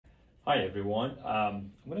Hi everyone,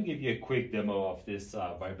 I'm going to give you a quick demo of this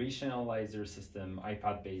vibration analyzer system,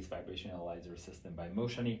 iPad-based vibration analyzer system by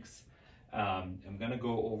Motionics. I'm going to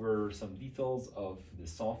go over some details of the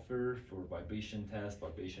software for vibration test,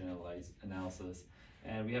 vibration analysis,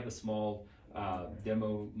 and we have a small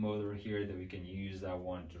demo motor here that we can use that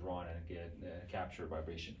one to run and get capture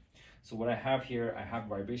vibration. So what I have here, I have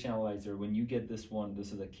vibration analyzer. When you get this one,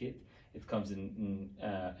 this is a kit. It comes in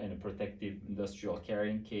a protective industrial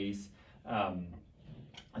carrying case.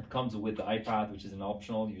 It comes with the iPad, which is an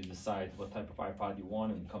optional. You decide what type of iPad you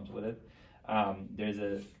want, and it comes with it. There's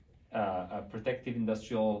a protective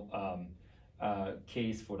industrial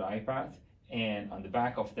case for the iPad, and on the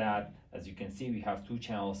back of that, as you can see, we have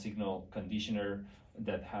 2-channel signal conditioner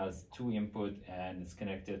that has 2 input and it's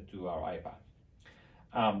connected to our iPad.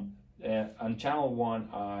 On channel 1,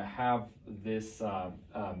 I have this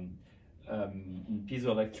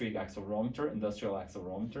piezoelectric accelerometer, industrial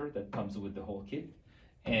accelerometer that comes with the whole kit,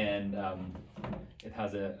 and it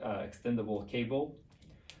has a extendable cable.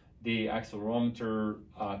 The accelerometer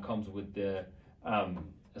comes with the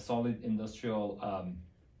a solid industrial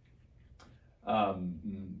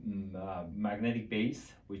magnetic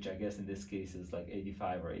base, which I guess in this case is like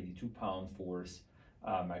 85 or 82 pound force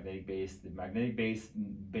magnetic base. The magnetic base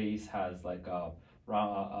has like a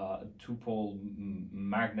 2-pole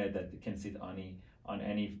magnet that can sit on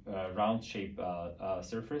any round shape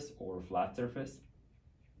surface or flat surface.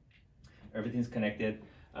 Everything's connected.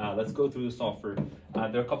 Let's go through the software.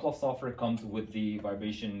 There are a couple of software comes with the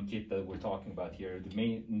vibration kit that we're talking about here.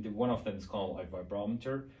 One of them is called a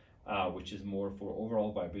vibrometer, which is more for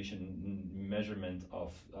overall vibration measurement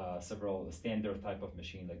of several standard type of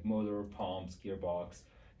machine like motor, pumps, gearbox,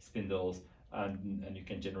 spindles, and you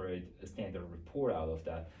can generate a standard report out of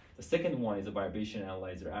that. The second one is a vibration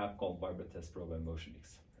analyzer app called VibraTestPro by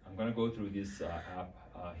Motionics. I'm going to go through this app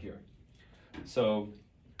here. So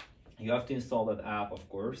you have to install that app, of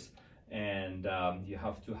course, and you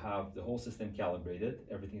have to have the whole system calibrated.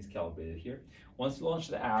 Everything's calibrated here. Once you launch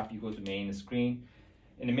the app, you go to main screen.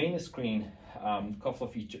 In the main screen,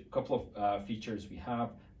 couple of features we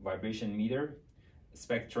have: vibration meter,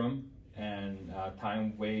 spectrum, and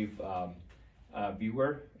time wave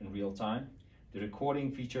viewer in real time. The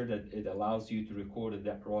recording feature that it allows you to record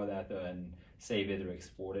the raw data and save it or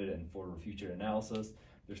export it and for future analysis.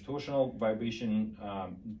 There's torsional vibration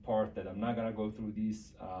part that I'm not gonna go through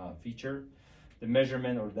this feature. The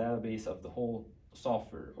measurement or database of the whole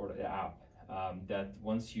software or the app, that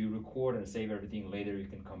once you record and save everything later, you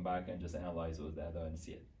can come back and just analyze those data and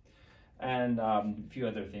see it. And a few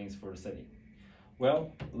other things for setting.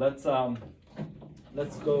 Well, let's go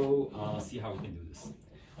see how we can do this.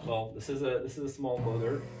 Well, this is a small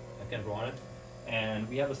motor. I can run it, and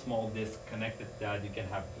we have a small disc connected to that. You can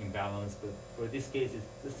have imbalance, but for this case,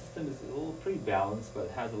 the system is a little pretty balanced, but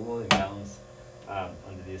it has a little imbalance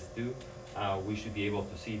on the disc too. We should be able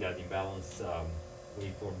to see that imbalance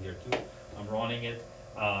waveform here too. I'm running it.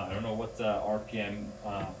 I don't know what the RPM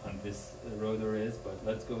on this rotor is, but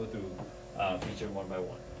let's go through feature one by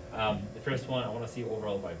one. The first one, I want to see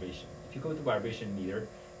overall vibration. If you go to vibration meter,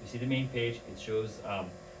 you see the main page. It shows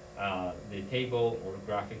the table or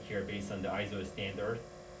graphic here based on the ISO standard,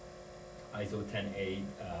 ISO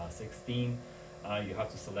 10816. You have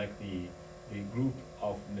to select the group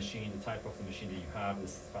of machine, the type of the machine that you have.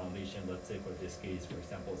 This foundation, let's say for this case, for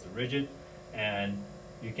example, is a rigid, and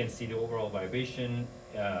you can see the overall vibration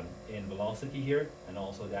in velocity here, and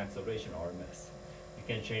also the acceleration RMS. You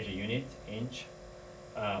can change a unit, inch,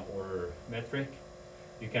 or metric.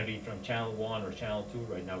 You can read from channel 1 or channel 2.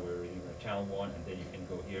 Right now we're reading from channel 1, and then you can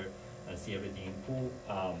go here and see everything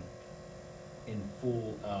in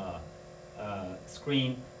full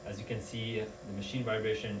screen. As you can see, the machine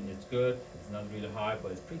vibration is good. It's not really high,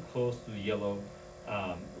 but it's pretty close to the yellow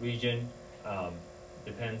region.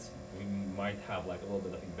 Depends, we might have like a little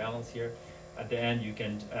bit of imbalance here. At the end, you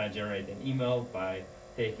can generate an email by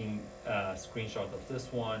taking a screenshot of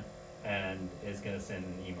this one, and it's going to send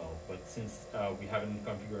an email. But since we haven't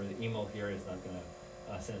configured the email here, it's not going to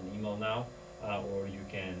send an email now. Or you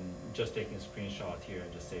can just take a screenshot here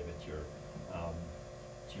and just save it to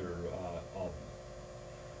your album.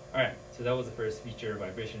 All right, so that was the first feature,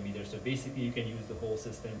 vibration meter. So basically, you can use the whole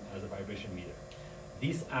system as a vibration meter.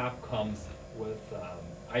 This app comes with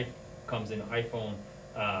comes in iPhone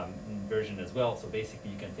version as well. So basically,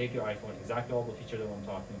 you can take your iPhone. Exactly all the features that I'm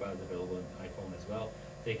talking about is available in iPhone as well.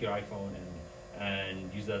 Take your iPhone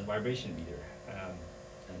and use that as vibration meter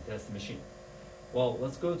and test the machine. Well,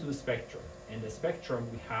 let's go to the spectrum. In the spectrum,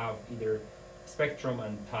 we have either spectrum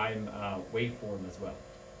and time waveform as well.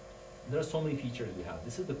 There are so many features we have.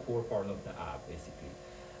 This is the core part of the app, basically.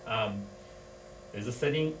 There's a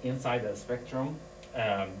setting inside the spectrum.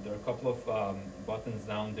 There are a couple of buttons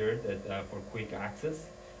down there that for quick access.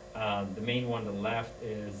 The main one on the left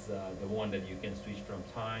is the one that you can switch from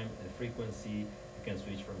time and frequency. You can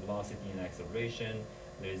switch from velocity and acceleration.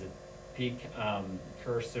 There is a peak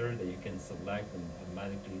cursor that you can select and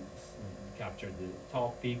automatically capture the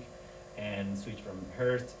top peak and switch from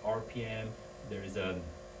hertz, RPM. There is a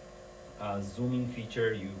zooming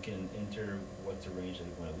feature. You can enter what's the range that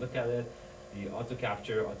you want to look at it. The auto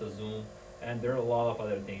capture, auto zoom, and there are a lot of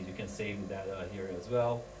other things. You can save the data here as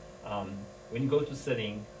well. When you go to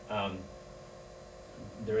setting,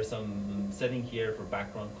 there is some setting here for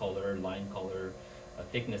background color, line color,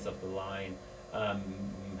 thickness of the line,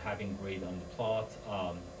 having grid on the plot,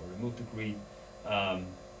 or remove the grid.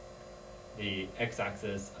 The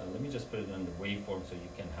x-axis, let me just put it on the waveform so you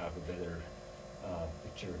can have a better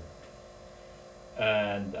picture.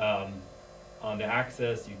 And on the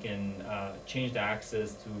axis, you can change the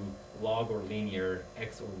axis to log or linear,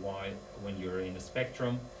 X or Y when you're in the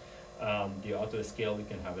spectrum. The auto scale, you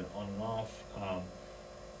can have it on and off.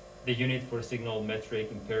 The unit for signal, metric,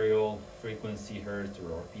 imperial, frequency, hertz,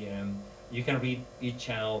 or RPM. You can read each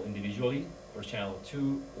channel individually, or channel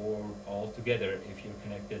 2, or all together if you're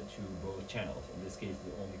connected to both channels. In this case,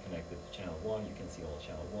 you're only connected to channel 1. You can see all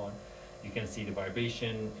channel 1. You can see the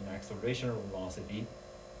vibration and acceleration or velocity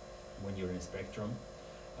when you're in spectrum.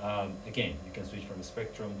 Again, you can switch from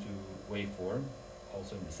spectrum to waveform,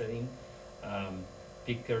 also in the setting.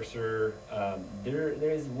 Peak cursor, there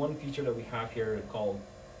is one feature that we have here called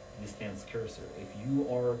distance cursor. If you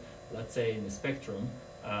are, let's say, in the spectrum,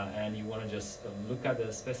 and you want to just look at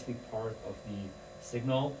the specific part of the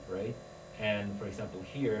signal, right? And for example,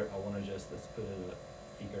 here, I want to just, let's put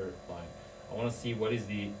a figure line. I want to see what is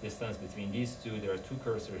the distance between these two. There are two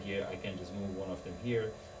cursors here. I can just move one of them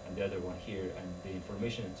here and the other one here. And the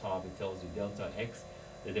information on top, it tells you delta X.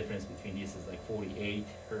 The difference between these is like 48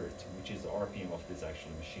 hertz, which is the RPM of this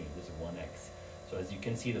actual machine. This is 1X. So as you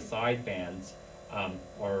can see, the side bands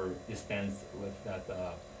are distance with that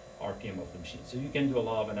RPM of the machine. So you can do a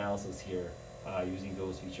lot of analysis here using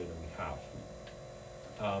those features that we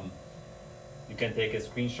have. You can take a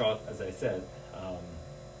screenshot, as I said. I'm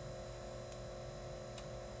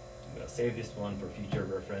going to save this one for future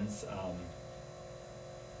reference.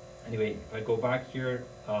 Anyway, if I go back here,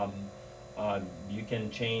 you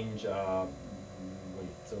can change.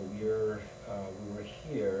 Wait, so we were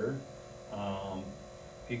here.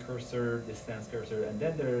 Cursor, distance cursor, and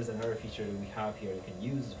then there is another feature that we have here. You can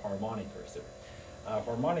use harmonic cursor.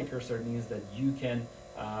 Harmonic cursor means that you can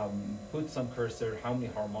put some cursor, how many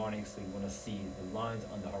harmonics that you want to see, the lines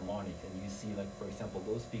on the harmonic, and you see, like, for example,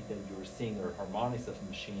 those peaks that you're seeing are harmonics of a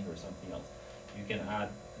machine or something else. You can add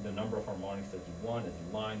the number of harmonics that you want as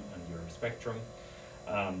a line on your spectrum.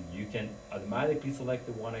 You can automatically select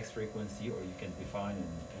the 1X frequency, or you can define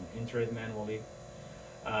and enter it manually.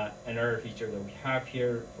 Another feature that we have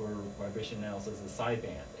here for vibration analysis is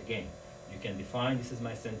sideband. Again, you can define, this is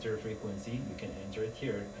my center frequency, you can enter it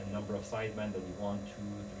here, a number of sideband that you want, 2,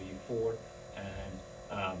 3, 4,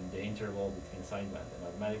 and the interval between sideband, and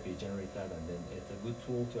automatically generate that, and then it's a good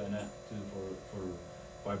tool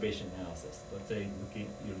for vibration analysis. Let's say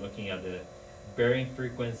you're looking at the bearing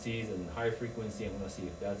frequencies and high frequency, and want to see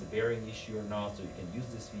if that's a bearing issue or not, so you can use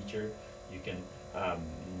this feature. You can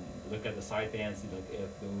look at the sidebands, look if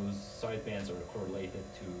those sidebands are correlated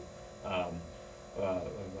to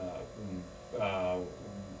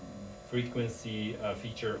frequency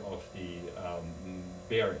feature of the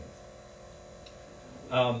bearings.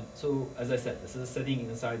 So as I said, this is a setting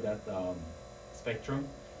inside that spectrum.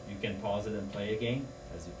 You can pause it and play again.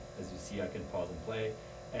 As you see, I can pause and play,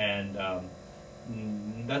 and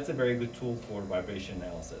that's a very good tool for vibration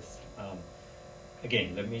analysis.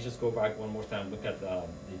 Again, let me just go back one more time, look at the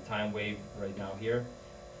time wave right now here.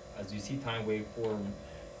 As you see, time waveform,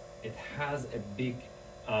 it has a big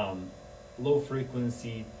low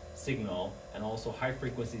frequency signal and also high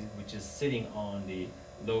frequency, which is sitting on the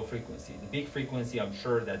low frequency. The big frequency, I'm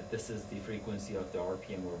sure that this is the frequency of the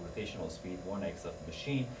RPM or rotational speed, 1X of the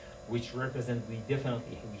machine, which represents we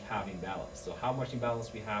have imbalance. So how much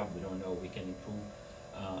imbalance we have, we don't know. We can improve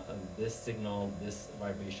this signal, this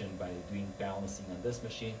vibration by doing balancing on this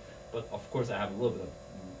machine, but of course I have a little bit of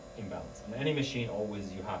imbalance. On any machine,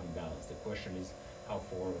 always you have imbalance. The question is how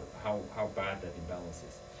bad that imbalance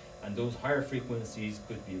is. And those higher frequencies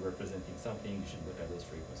could be representing something. You should look at those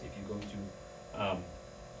frequencies. If you go to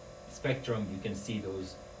spectrum, you can see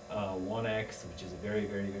those 1X, which is a very,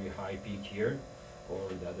 very, very high peak here, or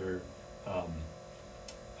the other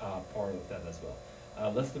part of that as well.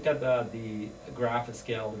 Let's look at the graph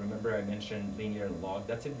scale. Remember I mentioned linear and log.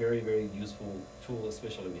 That's a very, very useful tool,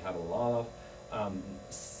 especially we have a lot of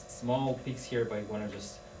small peaks here, but I want to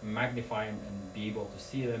just magnify them and be able to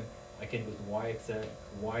see them. I can go to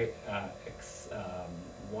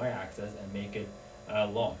y-axis and make it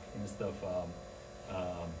log instead of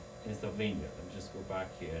linear. Let me just go back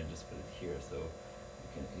here and just put it here so you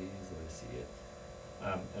can easily see it.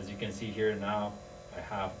 As you can see here now, I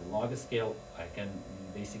have the log scale. I can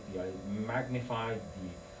basically magnify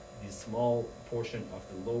the small portion of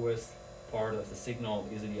the lowest part of the signal.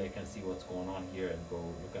 Easily I can see what's going on here and go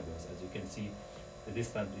look at those. As you can see, the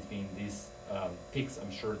distance between these peaks,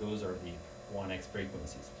 I'm sure those are the 1x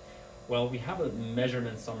frequencies. Well, we have a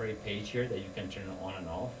measurement summary page here that you can turn on and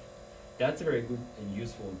off. That's very good and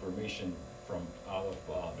useful information from out of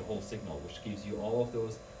the whole signal, which gives you all of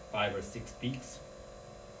those 5 or 6 peaks,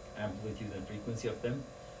 amplitude and frequency of them,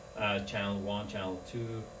 channel 1, channel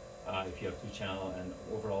 2, if you have 2 channel, and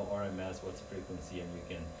overall RMS, what's the frequency, and you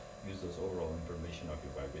can use those overall information of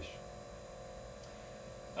your vibration.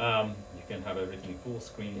 You can have everything full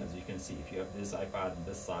screen. As you can see, if you have this iPad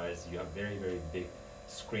this size, you have very, very big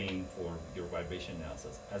screen for your vibration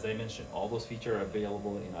analysis. As I mentioned, all those features are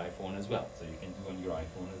available in iPhone as well, so you can do on your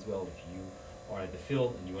iPhone as well if you are at the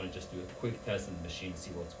field and you want to just do a quick test in the machine,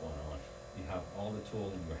 see what's going on. You have all the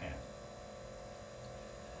tool in your hand.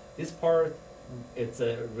 This part, it's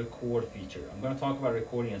a record feature. I'm going to talk about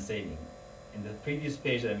recording and saving. In the previous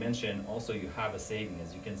page that I mentioned, also you have a saving.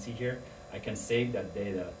 As you can see here, I can save that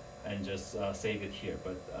data and just save it here.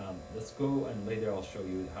 But let's go, and later I'll show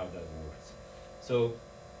you how that works. So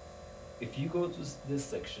if you go to this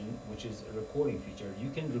section, which is a recording feature, you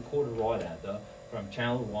can record raw data from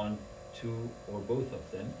channel 1, 2, or both of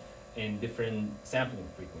them in different sampling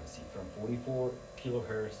frequency, from 44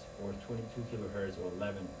 kilohertz or 22 kilohertz or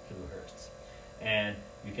 11 kilohertz. And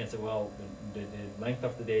you can say, well, the length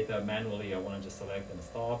of the data manually, I want to just select and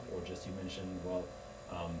stop, or just you mentioned, well,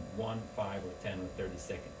 1, 5, or 10, or 30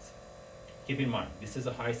 seconds. Keep in mind, this is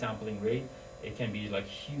a high sampling rate. It can be like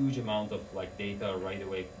huge amount of like data right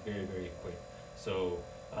away, very, very quick. So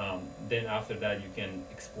then after that, you can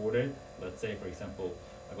export it. Let's say, for example,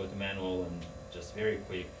 I go to manual and just very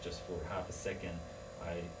quick, just for half a second,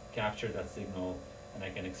 I capture that signal and I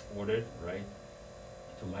can export it, right,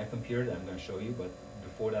 to my computer that I'm going to show you, but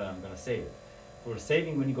before that I'm going to save it. For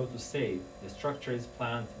saving, when you go to save, the structure is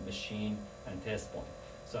plant, machine, and test point.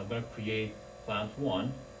 So I'm going to create plant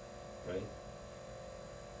 1, right?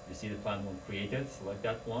 You see the plant 1 created, select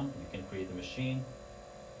that one. You can create a machine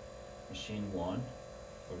 1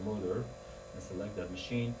 or motor, and select that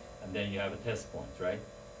machine, and then you have a test point, right?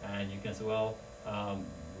 And you can say, well,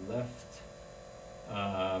 left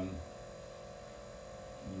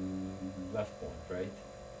point, right?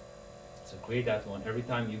 So create that one. Every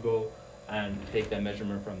time you go and take that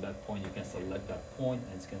measurement from that point, you can select that point,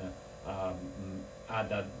 and it's gonna add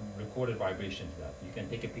that recorded vibration to that. You can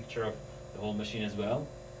take a picture of the whole machine as well.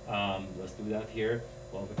 Let's do that here.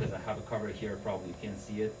 Well, because I have a cover here, probably you can't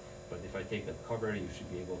see it, but if I take that cover, you should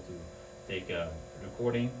be able to take a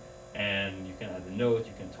recording, and you can add a note,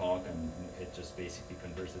 you can talk, and it just basically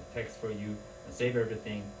converts the text for you and save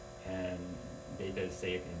everything, and data is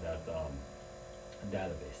saved in that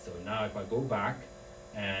database. So now if I go back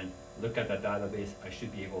and look at that database, I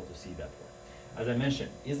should be able to see that one. As I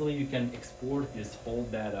mentioned, easily you can export this whole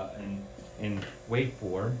data in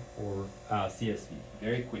waveform or CSV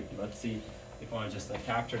very quickly. Let's see if I want to just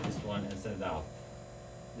capture this one and send it out.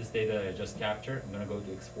 This data I just captured, I'm going to go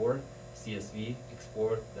to export, CSV,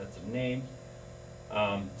 export, that's the name.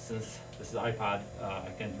 Since this is iPad,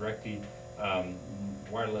 I can directly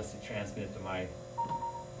wirelessly transmit it to my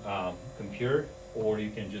computer, or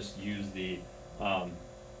you can just use the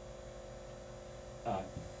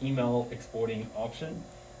email exporting option.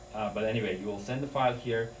 But anyway, you will send the file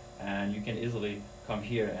here, and you can easily come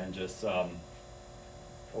here and just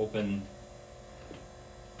open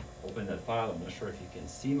that file. I'm not sure if you can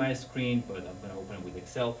see my screen, but I'm going to open it with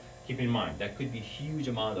Excel. Keep in mind, that could be a huge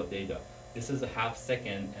amount of data. This is a half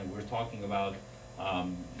second, and we're talking about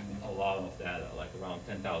a lot of data, like around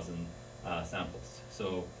 10,000 samples.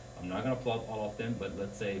 So I'm not going to plot all of them, but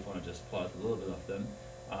let's say if I want to just plot a little bit of them,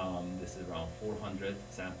 this is around 400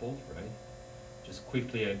 samples, right? Just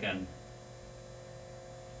quickly I can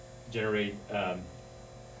generate and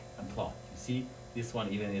plot. You see, this one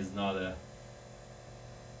even is not a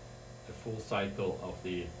full cycle of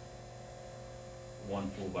the one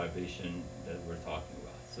full vibration that we're talking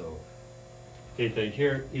about. So data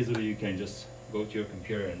here, easily you can just go to your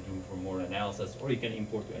computer and do for more analysis, or you can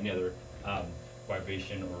import to any other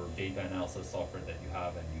vibration or data analysis software that you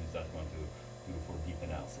have and use that one to do for deep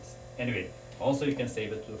analysis. Anyway, also you can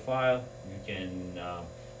save it to a file. You can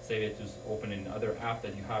save it to open in other app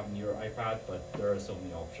that you have in your iPad, but there are so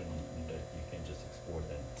many options that you can just export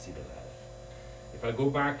and see the data. If I go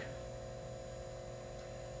back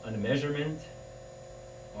on the measurement,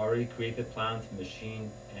 I already created plant,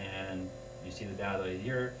 machine, and you see the data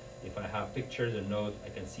here. If I have pictures or note, I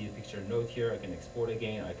can see the picture note here. I can export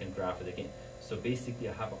again, I can graph it again. So basically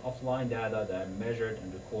I have offline data that I measured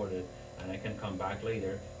and recorded, and I can come back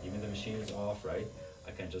later, even the machine is off, right?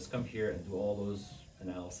 I can just come here and do all those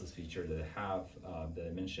analysis features that I have, that I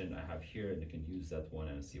mentioned I have here, and you can use that one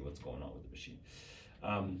and see what's going on with the machine.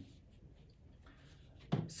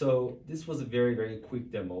 So this was a very, very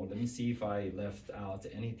quick demo. Let me see if I left out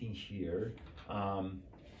anything here.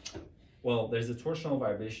 Well, there's a torsional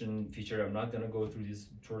vibration feature. I'm not gonna go through this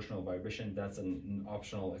torsional vibration. That's an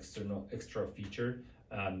optional extra feature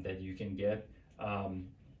that you can get.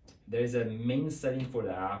 There's a main setting for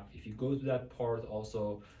the app. If you go to that part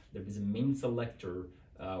also, there is a main selector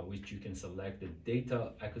which you can select the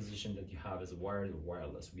data acquisition that you have as wired or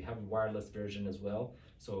wireless. We have a wireless version as well,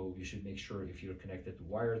 so you should make sure if you're connected to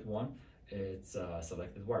wired one, it's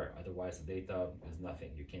selected wire. Otherwise, the data is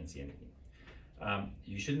nothing. You can't see anything.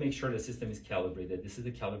 You should make sure the system is calibrated. This is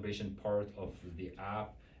the calibration part of the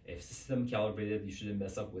app. If system calibrated, you shouldn't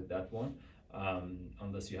mess up with that one,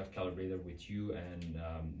 unless you have calibrated with you, and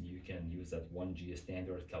you can use that 1G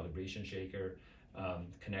standard calibration shaker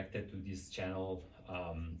connected to this channel,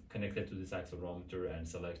 connected to this accelerometer, and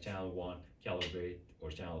select channel 1, calibrate, or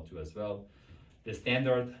channel 2 as well. The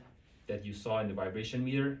standard that you saw in the vibration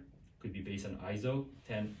meter could be based on ISO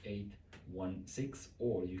 10816,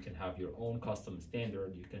 or you can have your own custom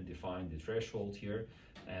standard. You can define the threshold here,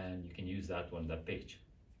 and you can use that on that page.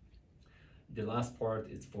 The last part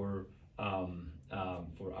is for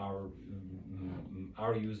our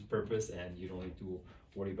use purpose, and you don't need to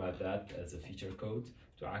worry about that as a feature code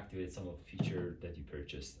to activate some of the feature that you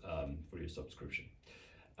purchased for your subscription.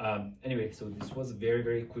 Anyway, so this was a very,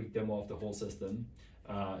 very quick demo of the whole system.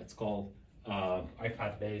 It's called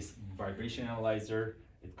iPad-based vibration analyzer.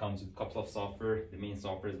 It comes with a couple of software. The main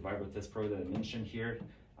software is VibraTestPro that I mentioned here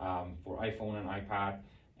for iPhone and iPad,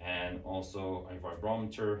 and also a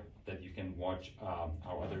vibrometer that you can watch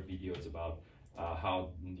our other videos about how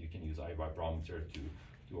you can use iVibrometer to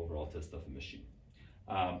do overall test of the machine.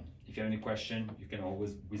 If you have any question, you can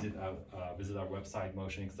always visit our website,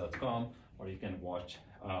 Motionics.com, or you can watch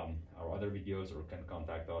our other videos, or can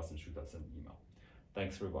contact us and shoot us an email.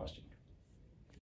 Thanks for watching.